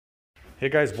Hey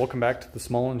guys, welcome back to the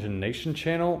Small Engine Nation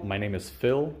channel. My name is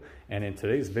Phil, and in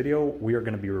today's video we are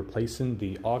going to be replacing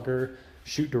the auger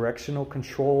chute directional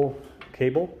control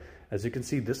cable. As you can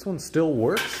see, this one still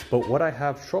works, but what I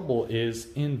have trouble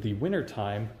is in the winter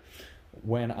time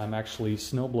when I'm actually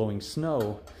snow blowing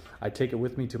snow. I take it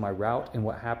with me to my route, and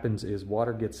what happens is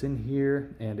water gets in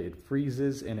here and it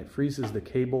freezes the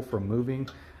cable from moving.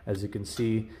 As you can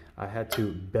see, I had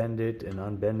to bend it and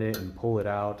unbend it and pull it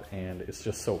out, and it's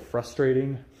just so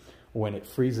frustrating when it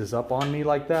freezes up on me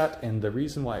like that. And the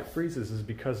reason why it freezes is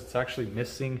because it's actually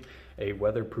missing a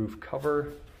weatherproof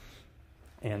cover,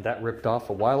 and that ripped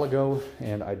off a while ago,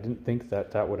 and I didn't think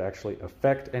that that would actually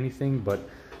affect anything, but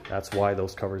that's why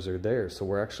those covers are there. So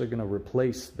we're actually going to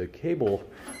replace the cable.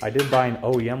 I did buy an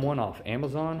OEM one off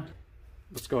Amazon.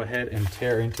 Let's go ahead and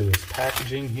tear into this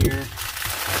packaging here.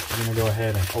 I'm going to go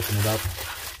ahead and open it up.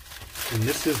 And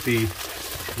this is the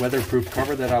weatherproof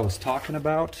cover that I was talking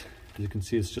about. As you can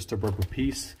see, it's just a rubber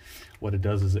piece. What it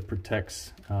does is it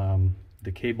protects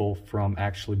the cable from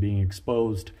actually being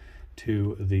exposed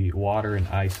to the water and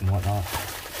ice and whatnot.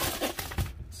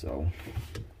 So,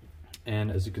 and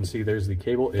as you can see, there's the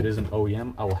cable. It is an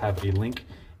OEM. I will have a link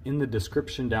in the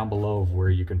description down below of where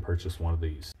you can purchase one of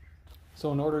these.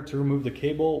 So in order to remove the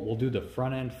cable, we'll do the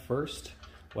front end first.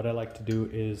 What I like to do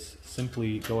is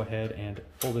simply go ahead and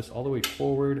pull this all the way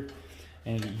forward,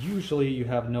 and usually you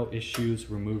have no issues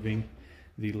removing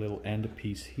the little end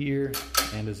piece here.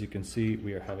 And as you can see,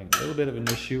 we are having a little bit of an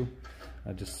issue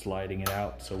just sliding it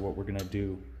out. So what we're gonna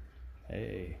do,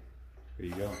 hey, there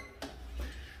you go.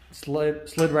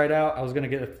 Slid right out. I was gonna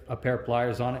get a pair of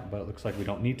pliers on it, but it looks like we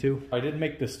don't need to. I did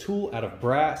make this tool out of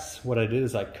brass. What I did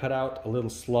is I cut out a little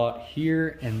slot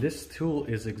here, and this tool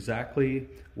is exactly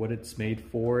what it's made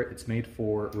for. It's made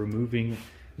for removing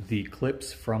the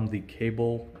clips from the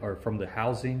cable or from the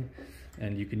housing,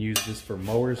 and you can use this for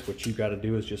mowers. What you got to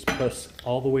do is just press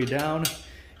all the way down,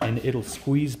 and it'll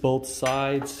squeeze both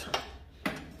sides,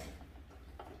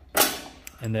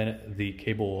 and then the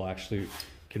cable will actually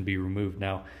can be removed.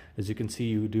 Now, as you can see,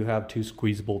 you do have two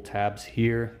squeezable tabs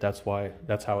here. That's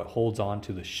how it holds on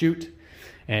to the chute,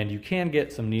 and you can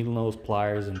get some needle nose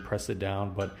pliers and press it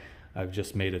down, but I've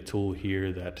just made a tool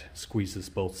here that squeezes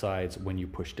both sides when you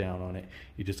push down on it.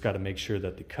 You just got to make sure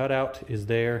that the cutout is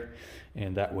there,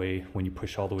 and that way when you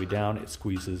push all the way down, it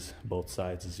squeezes both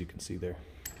sides, as you can see there.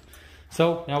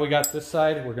 So now we got this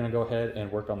side, we're going to go ahead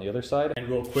and work on the other side. And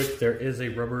real quick, there is a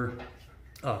rubber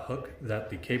hook that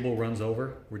the cable runs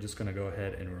over. We're just going to go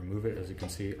ahead and remove it. As you can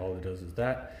see, all it does is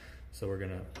that. So we're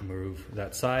going to remove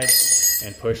that side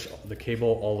and push the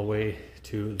cable all the way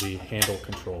to the handle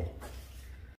control.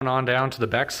 On down to the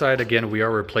back side, again, we are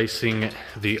replacing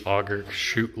the auger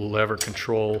chute lever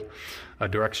control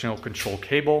directional control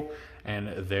cable,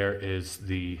 and there is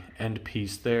the end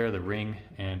piece there, the ring,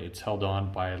 and it's held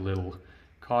on by a little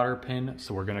cotter pin.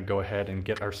 So we're going to go ahead and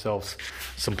get ourselves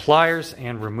some pliers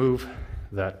and remove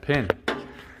that pin.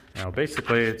 Now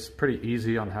basically it's pretty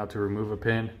easy on how to remove a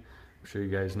pin. I'm sure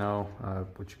you guys know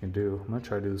what you can do. I'm going to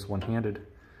try to do this one-handed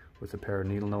with a pair of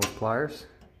needle nose pliers.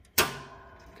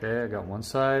 Okay, I got one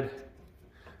side.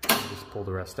 Just pull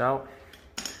the rest out.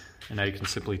 And now you can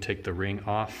simply take the ring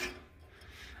off.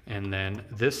 And then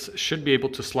this should be able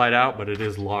to slide out, but it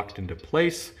is locked into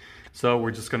place. So we're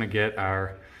just gonna get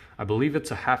our, I believe it's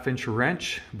a 1/2-inch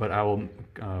wrench, but I will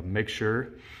make sure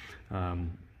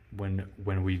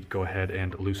when we go ahead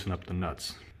and loosen up the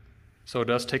nuts. So it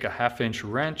does take a 1/2-inch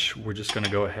wrench. We're just gonna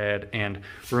go ahead and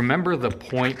remember the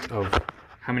point of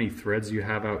how many threads you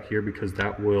have out here, because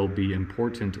that will be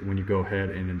important when you go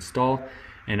ahead and install.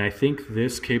 And I think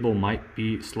this cable might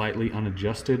be slightly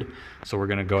unadjusted, so we're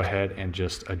going to go ahead and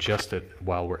just adjust it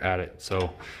while we're at it.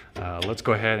 So let's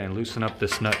go ahead and loosen up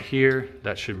this nut here.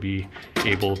 That should be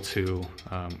able to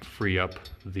free up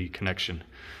the connection.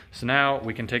 So now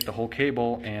we can take the whole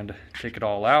cable and take it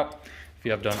all out. If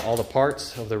you have done all the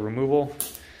parts of the removal,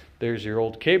 there's your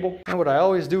old cable. And what I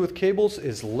always do with cables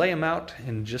is lay them out,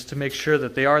 and just to make sure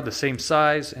that they are the same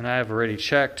size, and I have already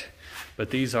checked,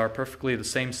 but these are perfectly the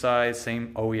same size,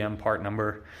 same OEM part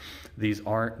number.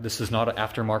 This is not an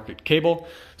aftermarket cable.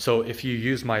 So if you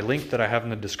use my link that I have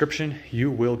in the description, you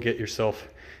will get yourself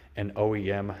an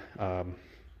OEM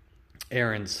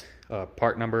Ariens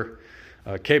part number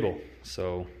cable.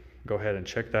 So go ahead and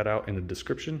check that out in the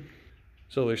description.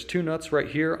 So there's two nuts right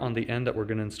here on the end that we're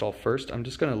going to install first. I'm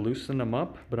just going to loosen them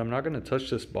up, but I'm not going to touch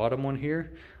this bottom one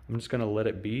here. I'm just going to let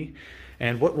it be.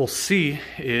 And what we'll see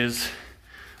is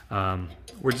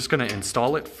we're just going to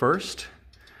install it first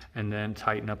and then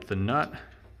tighten up the nut.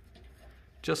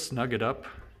 Just snug it up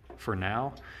for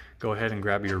now. Go ahead and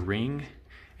grab your ring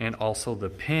and also the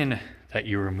pin that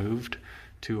you removed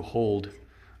to hold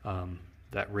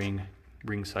that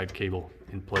ringside cable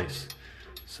in place.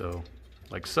 So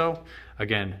like so.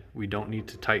 Again, we don't need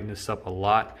to tighten this up a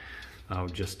lot,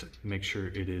 just make sure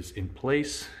it is in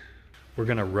place. We're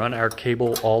gonna run our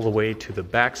cable all the way to the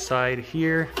back side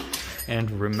here, and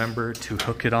remember to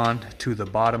hook it on to the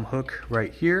bottom hook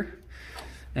right here.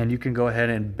 And you can go ahead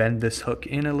and bend this hook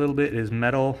in a little bit. It is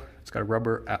metal, it's got a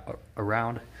rubber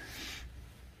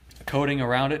coating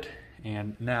around it.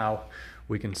 And now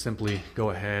we can simply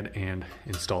go ahead and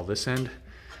install this end.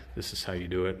 This is how you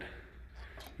do it.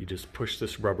 You just push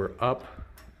this rubber up,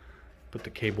 put the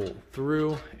cable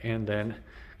through, and then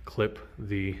clip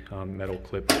the metal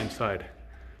clip inside.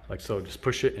 Like so, just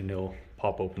push it and it'll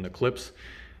pop open the clips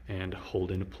and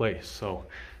hold into place. So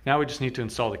now we just need to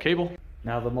install the cable.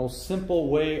 Now the most simple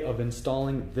way of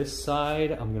installing this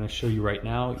side, I'm gonna show you right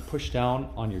now. You push down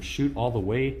on your chute all the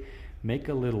way, make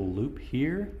a little loop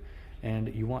here,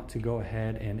 and you want to go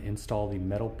ahead and install the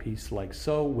metal piece like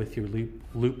so with your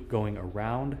loop going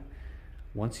around.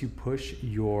 Once you push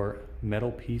your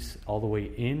metal piece all the way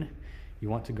in, you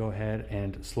want to go ahead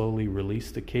and slowly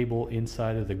release the cable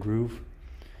inside of the groove.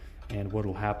 And what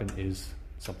will happen is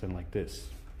something like this,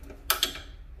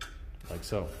 like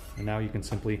so. And now you can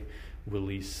simply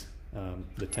release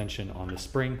the tension on the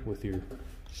spring with your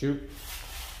chute.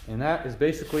 And that is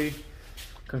basically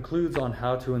concludes on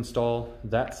how to install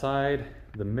that side,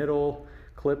 the middle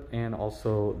clip, and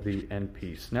also the end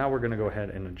piece. Now we're gonna go ahead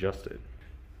and adjust it.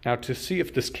 Now to see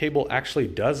if this cable actually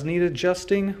does need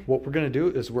adjusting, what we're gonna do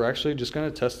is we're actually just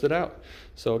gonna test it out.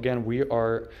 So again, we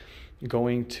are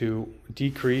going to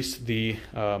decrease the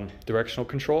directional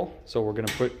control. So we're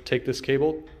gonna take this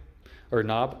cable or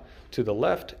knob to the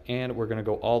left, and we're gonna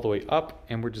go all the way up,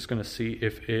 and we're just gonna see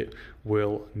if it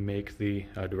will make the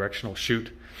directional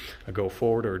chute go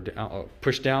forward or down,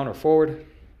 push down or forward.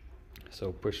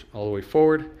 So push all the way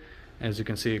forward. As you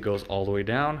can see, it goes all the way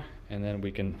down, and then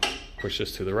we can push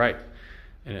this to the right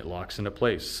and it locks into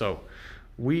place. So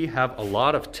we have a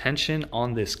lot of tension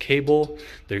on this cable.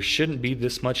 There shouldn't be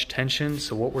this much tension.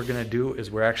 So what we're gonna do is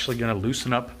we're actually gonna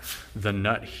loosen up the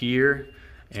nut here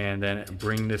and then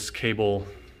bring this cable,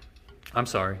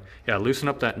 loosen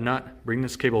up that nut, bring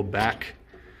this cable back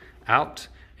out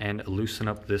and loosen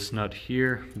up this nut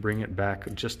here, bring it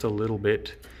back just a little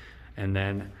bit, and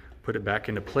then put it back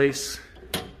into place.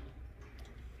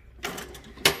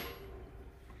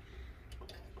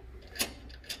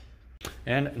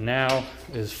 And now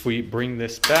if we bring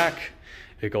this back,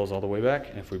 it goes all the way back.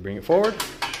 And if we bring it forward,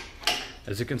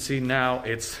 as you can see now,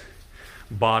 it's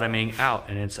bottoming out,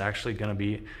 and it's actually gonna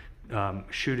be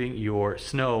shooting your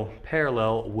snow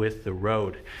parallel with the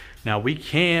road. Now we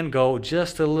can go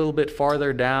just a little bit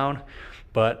farther down,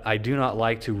 but I do not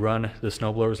like to run the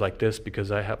snow blowers like this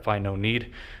because I find no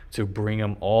need to bring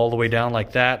them all the way down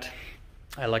like that.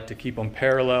 I like to keep them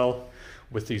parallel.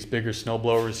 With these bigger snow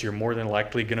blowers, you're more than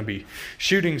likely gonna be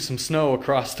shooting some snow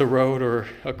across the road or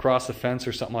across a fence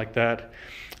or something like that.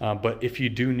 But if you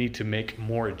do need to make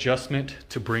more adjustment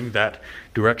to bring that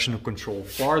directional control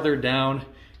farther down,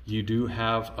 you do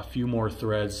have a few more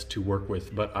threads to work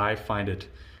with, but I find it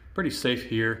pretty safe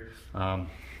here.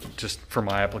 Just for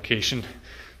my application,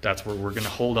 that's where we're gonna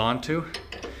hold on to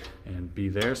and be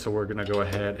there. So we're gonna go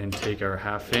ahead and take our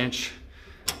 1/2 inch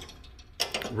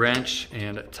wrench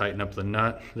and tighten up the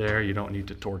nut there. You don't need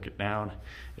to torque it down.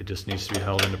 It just needs to be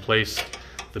held into place.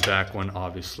 The back one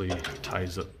obviously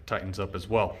tightens up as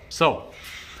well. So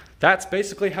that's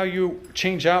basically how you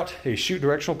change out a chute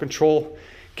directional control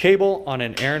cable on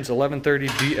an Ariens 1130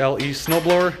 DLE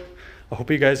snowblower. I hope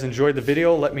you guys enjoyed the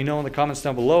video. Let me know in the comments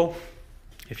down below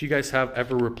if you guys have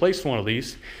ever replaced one of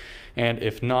these. And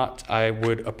if not, I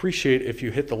would appreciate if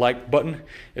you hit the like button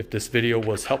if this video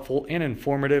was helpful and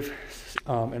informative.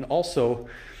 And also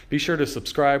be sure to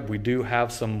subscribe. We do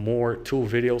have some more tool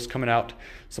videos coming out,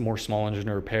 some more small engine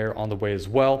repair on the way as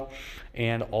well.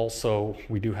 And also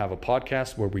we do have a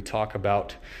podcast where we talk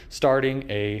about starting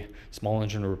a small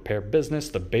engine repair business,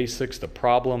 the basics, the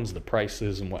problems, the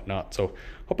prices and whatnot. So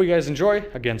hope you guys enjoy.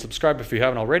 Again, subscribe if you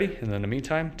haven't already. And in the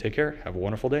meantime, take care. Have a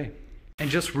wonderful day. And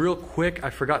just real quick,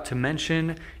 I forgot to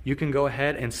mention, you can go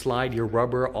ahead and slide your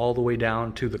rubber all the way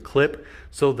down to the clip,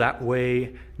 so that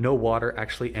way no water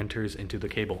actually enters into the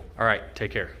cable. All right, take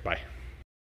care, bye.